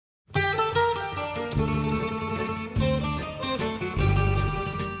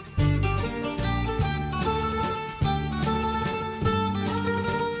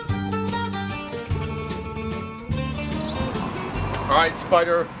right,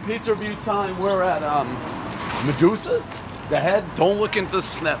 Spider, pizza review time. We're at Medusa's. The head. Don't look into the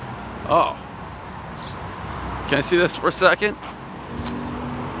snip. Oh. Can I see this for a second?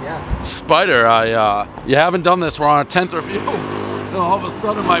 Yeah. Spider, you haven't done this. We're on a 10th review. And all of a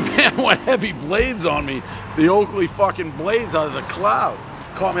sudden, my man went heavy blades on me. The Oakley fucking blades out of the clouds.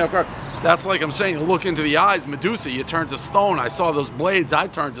 Caught me off guard. That's like I'm saying, you look into the eyes, Medusa, you turn to stone. I saw those blades, I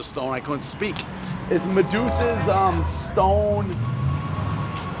turned to stone. I couldn't speak. It's Medusa's stone.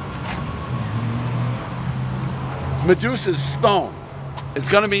 It's Medusa's stone. It's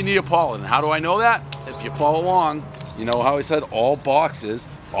gonna be Neapolitan. How do I know that? If you follow along, you know how I said all boxes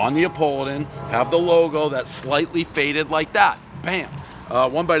on Neapolitan have the logo that's slightly faded like that. Bam.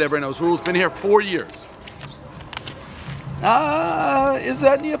 One bite, everybody knows rules. Been here 4 years. Is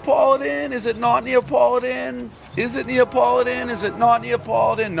that Neapolitan? Is it not Neapolitan? Is it Neapolitan? Is it not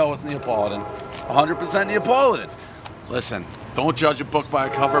Neapolitan? No, it's Neapolitan. 100% Neapolitan. Listen, don't judge a book by a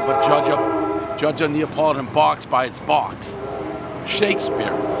cover, but judge a Neapolitan box by its box.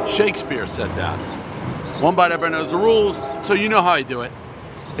 Shakespeare said that. One bite, everybody knows the rules, so you know how I do it.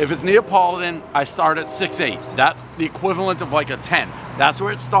 If it's Neapolitan, I start at 6'8". That's the equivalent of like a 10. That's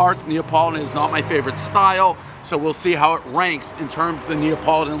where it starts. Neapolitan is not my favorite style, so we'll see how it ranks in terms of the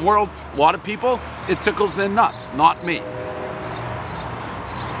Neapolitan world. A lot of people, it tickles their nuts, not me.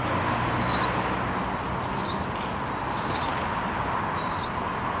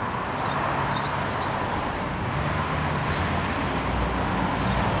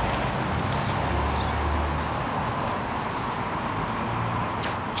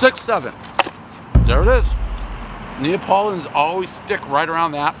 Six, 7. There it is. Neapolitans always stick right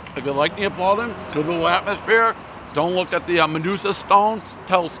around that. If you like Neapolitan, good little atmosphere. Don't look at the Medusa stone.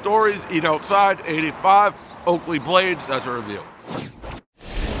 Tell stories, eat outside, 85. Oakley blades, that's a review.